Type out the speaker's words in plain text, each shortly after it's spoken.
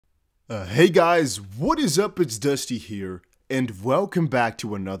Hey guys, what is up? It's Dusty here, and welcome back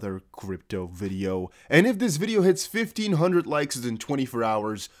to another crypto video. And if this video hits 1500 likes in 24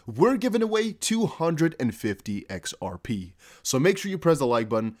 hours, we're giving away 250 XRP. So make sure you press the like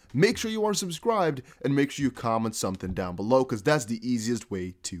button, make sure you are subscribed, and make sure you comment something down below, because that's the easiest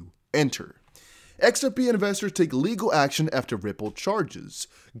way to enter. XRP investors take legal action after Ripple charges.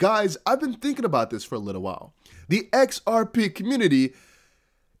 Guys, I've been thinking about this for a little while. The XRP community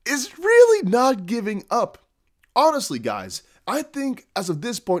is really not giving up. Honestly, guys, I think as of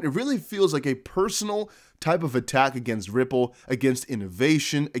this point, it really feels like a personal type of attack against Ripple, against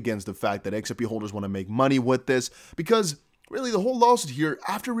innovation, against the fact that XRP holders want to make money with this, because really the whole lawsuit here,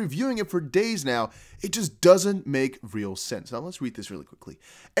 after reviewing it for days now, it just doesn't make real sense. Now let's read this really quickly.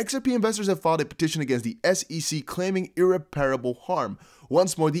 XRP investors have filed a petition against the SEC claiming irreparable harm.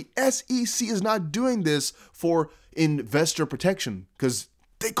 Once more, the SEC is not doing this for investor protection, because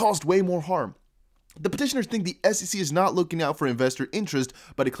they caused way more harm. The petitioners think the SEC is not looking out for investor interest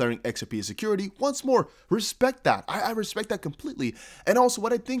by declaring XRP a security. Once more, respect that. I respect that completely. And also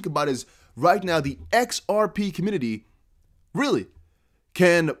what I think about is right now the XRP community really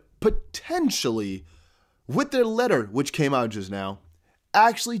can potentially, with their letter, which came out just now,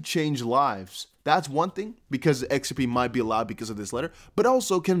 actually change lives. That's one thing, because XRP might be allowed because of this letter, but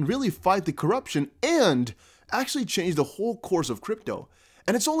also can really fight the corruption and actually change the whole course of crypto.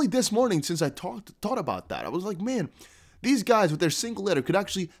 And it's only this morning since I thought about that. I was like, man, these guys with their single letter could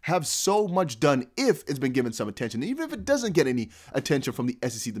actually have so much done if it's been given some attention. Even if it doesn't get any attention from the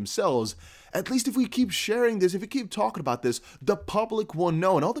SEC themselves, at least if we keep sharing this, if we keep talking about this, the public will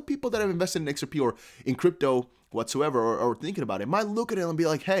know. And all the people that have invested in XRP or in crypto whatsoever or thinking about it might look at it and be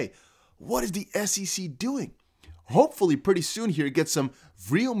like, hey, what is the SEC doing? Hopefully pretty soon here it gets some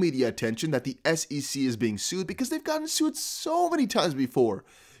real media attention that the SEC is being sued, because they've gotten sued so many times before.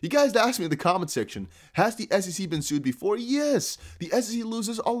 You guys asked me in the comment section, has the SEC been sued before? Yes, the SEC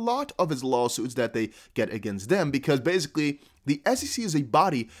loses a lot of its lawsuits that they get against them, because basically the SEC is a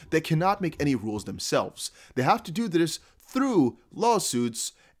body that cannot make any rules themselves. They have to do this through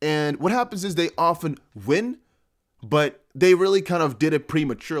lawsuits, and what happens is they often win, but they really kind of did it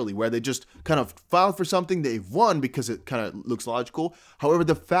prematurely, where they just kind of filed for something, they won because it kind of looks logical. However,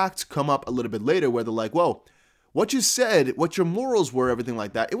 the facts come up a little bit later where they're like, whoa, what you said, what your morals were, everything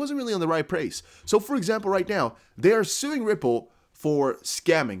like that, it wasn't really on the right place. So for example, right now, they are suing Ripple for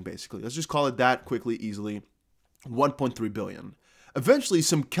scamming, basically. Let's just call it that quickly, easily. 1.3 billion. Eventually,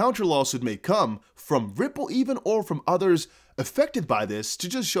 some counter lawsuit may come from Ripple even, or from others affected by this, to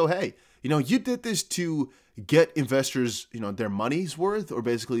just show, hey, you know, you did this to get investors, you know, their money's worth, or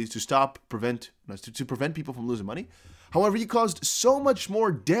basically to prevent people from losing money. However, you caused so much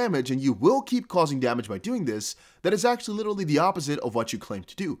more damage, and you will keep causing damage by doing this, that it's actually literally the opposite of what you claim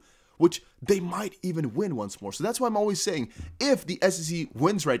to do, which they might even win once more. So that's why I'm always saying, if the SEC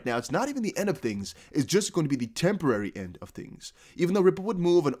wins right now, it's not even the end of things, it's just going to be the temporary end of things. Even though Ripple would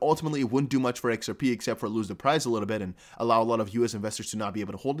move, and ultimately it wouldn't do much for XRP except for lose the price a little bit and allow a lot of US investors to not be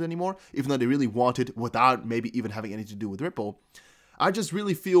able to hold it anymore, even though they really want it without maybe even having anything to do with Ripple. I just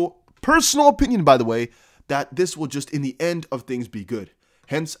really feel, personal opinion by the way, that this will just in the end of things be good.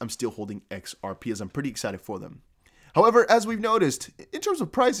 Hence, I'm still holding XRP, as I'm pretty excited for them. However, as we've noticed, in terms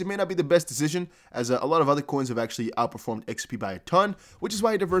of price, it may not be the best decision, as a lot of other coins have actually outperformed XRP by a ton, which is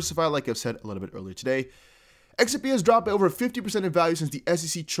why I diversify, like I've said a little bit earlier today. XRP has dropped by over 50% in value since the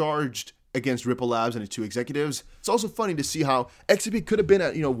SEC charged against Ripple Labs and its two executives. It's also funny to see how XRP could have been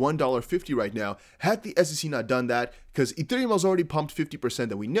at, $1.50 right now had the SEC not done that, because Ethereum has already pumped 50%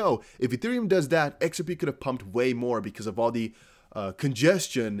 that we know. If Ethereum does that, XRP could have pumped way more because of all the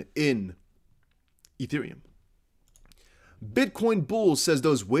congestion in Ethereum. Bitcoin Bull says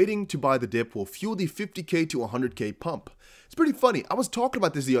those waiting to buy the dip will fuel the 50K to 100K pump. It's pretty funny. I was talking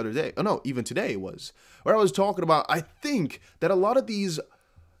about this the other day. Oh no, even today it was. Where I was talking about, I think that a lot of these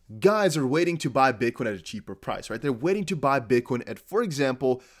guys are waiting to buy Bitcoin at a cheaper price, right? They're waiting to buy Bitcoin at, for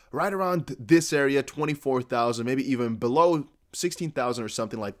example, right around this area, 24,000, maybe even below 16,000 or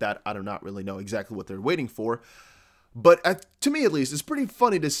something like that. I do not really know exactly what they're waiting for. But to me at least, it's pretty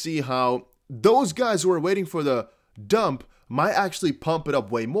funny to see how those guys who are waiting for the dump might actually pump it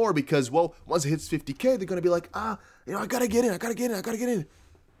up way more, because, well, once it hits 50K, they're going to be like, I gotta get in.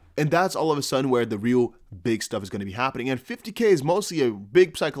 And that's all of a sudden where the real big stuff is going to be happening. And 50K is mostly a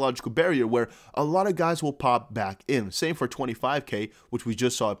big psychological barrier where a lot of guys will pop back in. Same for 25K, which we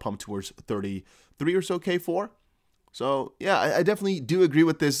just saw it pump towards 33 or so K for. So yeah, I definitely do agree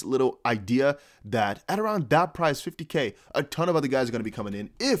with this little idea that at around that price, 50K, a ton of other guys are going to be coming in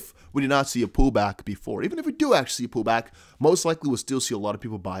if we did not see a pullback before. Even if we do actually see a pullback, most likely we'll still see a lot of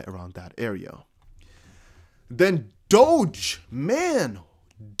people buy around that area. Then Doge, man,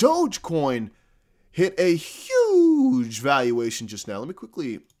 Dogecoin hit a huge valuation just now. Let me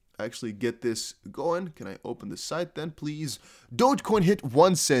quickly actually get this going. Can I open the site then, please? Dogecoin hit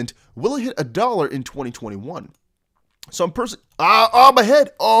 1 cent. Will it hit $1 in 2021? So I'm my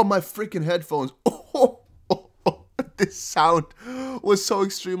head. Oh, my freaking headphones. This sound was so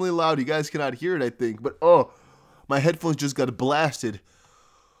extremely loud. You guys cannot hear it, I think. But my headphones just got blasted.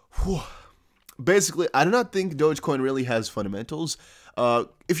 Whew. Basically, I do not think Dogecoin really has fundamentals.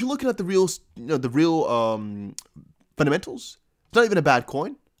 If you're looking at the real, fundamentals, it's not even a bad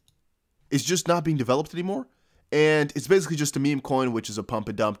coin. It's just not being developed anymore, and it's basically just a meme coin, which is a pump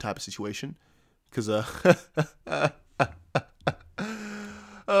and dump type of situation. Because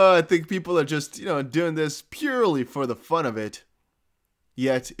I think people are just doing this purely for the fun of it.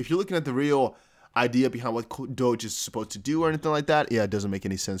 Yet, if you're looking at the real idea behind what Doge is supposed to do or anything like that, yeah, it doesn't make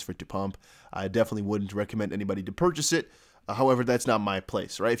any sense for it to pump. I definitely wouldn't recommend anybody to purchase it. However, that's not my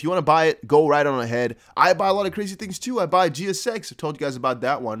place, right? If you want to buy it, go right on ahead. I buy a lot of crazy things too. I buy GSX. I told you guys about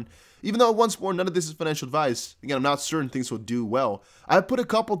that one. Even though, once more, none of this is financial advice. Again, I'm not certain things will do well. I put a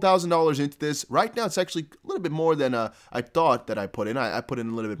couple $1,000s into this. Right now, it's actually a little bit more than I thought that I put in. I put in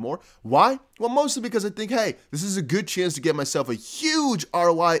a little bit more. Why? Well, mostly because I think, hey, this is a good chance to get myself a huge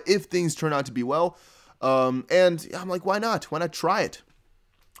ROI if things turn out to be well. And I'm like, why not? Why not try it?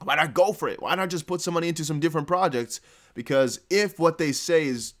 Why not go for it? Why not just put some money into some different projects? Because if what they say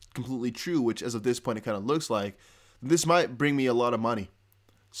is completely true, which as of this point it kind of looks like, this might bring me a lot of money.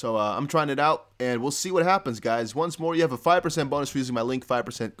 So I'm trying it out, and we'll see what happens, guys. Once more, you have a 5% bonus for using my link.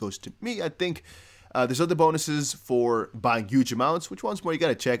 5% goes to me. I think there's other bonuses for buying huge amounts, which once more you got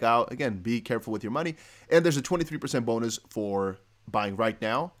to check out. Again, be careful with your money. And there's a 23% bonus for buying right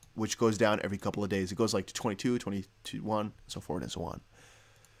now, which goes down every couple of days. It goes like to 22, 21, so forth and so on.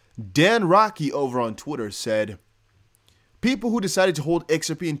 Dan Rocky over on Twitter said, people who decided to hold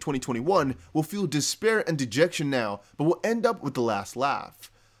XRP in 2021 will feel despair and dejection now, but will end up with the last laugh.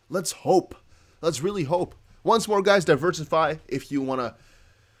 Let's hope. Let's really hope. Once more, guys, diversify if you want to,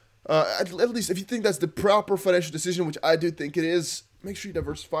 at least if you think that's the proper financial decision, which I do think it is, make sure you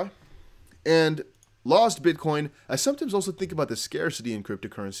diversify. And lost Bitcoin, I sometimes also think about the scarcity in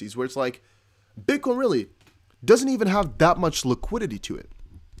cryptocurrencies, where it's like, Bitcoin really doesn't even have that much liquidity to it.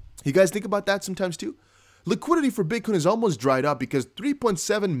 You guys think about that sometimes too? Liquidity for Bitcoin is almost dried up because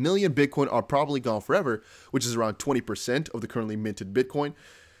 3.7 million Bitcoin are probably gone forever, which is around 20% of the currently minted Bitcoin.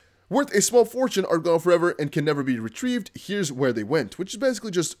 Worth a small fortune are gone forever and can never be retrieved. Here's where they went, which is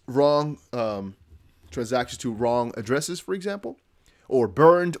basically just wrong transactions to wrong addresses, for example, or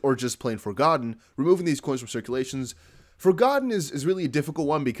burned or just plain forgotten. Removing these coins from circulations. Forgotten is really a difficult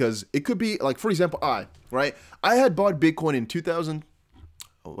one because it could be, like, for example, I had bought Bitcoin in 2000,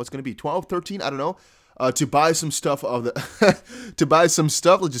 what's going to be, 12, 13, I don't know, to buy some stuff of the, to buy some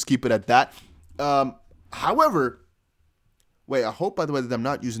stuff, let's just keep it at that. However, wait, I hope, by the way, that I'm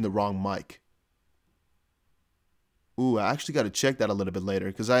not using the wrong mic. Ooh, I actually got to check that a little bit later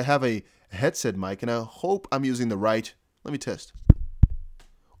because I have a headset mic and I hope I'm using the right, let me test.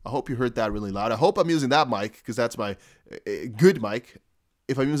 I hope you heard that really loud. I hope I'm using that mic because that's my good mic.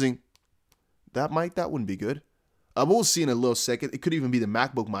 If I'm using that mic, that wouldn't be good. We'll see in a little second. It could even be the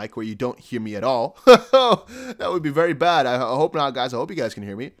MacBook mic where you don't hear me at all. That would be very bad. I hope not, guys. I hope you guys can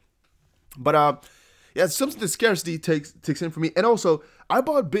hear me. But yeah, it's something that scarcity takes in for me. And also, I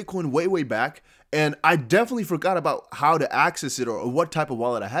bought Bitcoin way back, and I definitely forgot about how to access it or what type of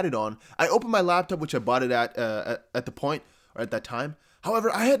wallet I had it on. I opened my laptop, which I bought it at the point or at that time.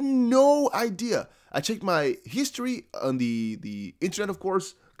 However, I had no idea. I checked my history on the internet, of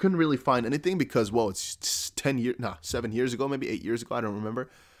course. Couldn't really find anything because, well, it's 7 years ago, maybe 8 years ago. I don't remember.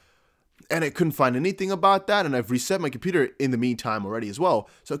 And I couldn't find anything about that. And I've reset my computer in the meantime already as well.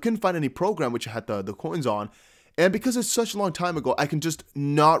 So I couldn't find any program which had the coins on. And because it's such a long time ago, I can just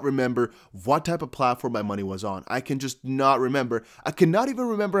not remember what type of platform my money was on. I can just not remember. I cannot even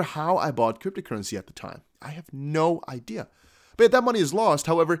remember how I bought cryptocurrency at the time. I have no idea. But if that money is lost,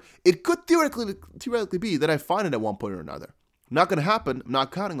 however, it could theoretically be that I find it at one point or another. Not going to happen. I'm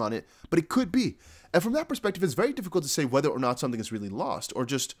not counting on it, but it could be. And from that perspective, it's very difficult to say whether or not something is really lost or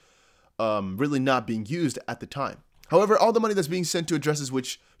just really not being used at the time. However, all the money that's being sent to addresses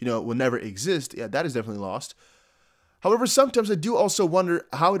which, will never exist, yeah, that is definitely lost. However, sometimes I do also wonder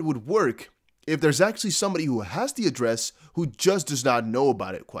how it would work if there's actually somebody who has the address who just does not know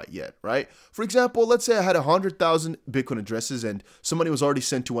about it quite yet, right? For example, let's say I had 100,000 Bitcoin addresses and somebody was already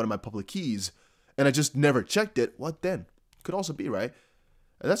sent to one of my public keys and I just never checked it. What then? Could also be, right?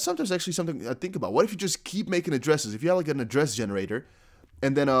 And that's sometimes actually something I think about. What if you just keep making addresses? If you have like an address generator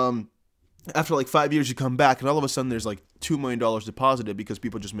and then after like 5 years you come back and all of a sudden there's like $2 million deposited because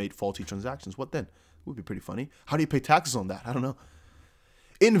people just made faulty transactions. What then? It would be pretty funny. How do you pay taxes on that? I don't know.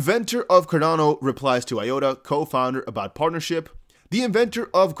 Inventor of Cardano replies to IOTA co-founder about partnership. The inventor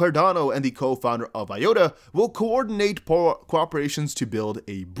of Cardano and the co-founder of IOTA will coordinate cooperations to build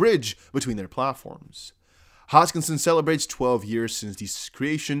a bridge between their platforms. Hoskinson celebrates 12 years since the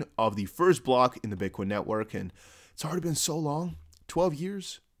creation of the first block in the Bitcoin network, and it's already been so long. 12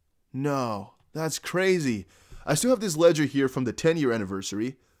 years? No, that's crazy. I still have this ledger here from the 10-year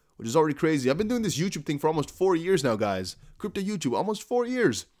anniversary, which is already crazy. I've been doing this YouTube thing for almost 4 years now, guys. Crypto YouTube, almost 4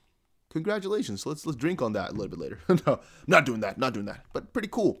 years. Congratulations. Let's drink on that a little bit later. No, not doing that, but pretty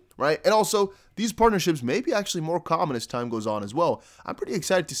cool, right? And also, these partnerships may be actually more common as time goes on as well. I'm pretty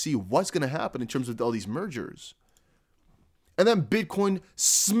excited to see what's going to happen in terms of all these mergers. And then Bitcoin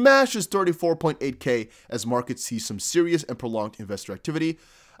smashes 34.8K as markets see some serious and prolonged investor activity.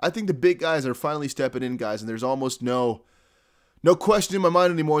 I think the big guys are finally stepping in, guys, and there's almost no question in my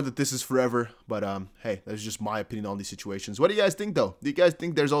mind anymore that this is forever. But hey, that's just my opinion on these situations. What do you guys think, though? Do you guys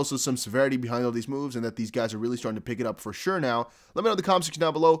think there's also some severity behind all these moves and that these guys are really starting to pick it up for sure now? Let me know in the comment section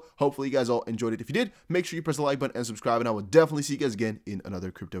down below. Hopefully you guys all enjoyed it. If you did, make sure you press the like button and subscribe, and I will definitely see you guys again in another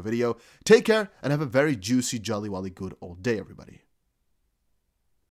crypto video. Take care and have a very juicy, jolly, wally, good old day, everybody.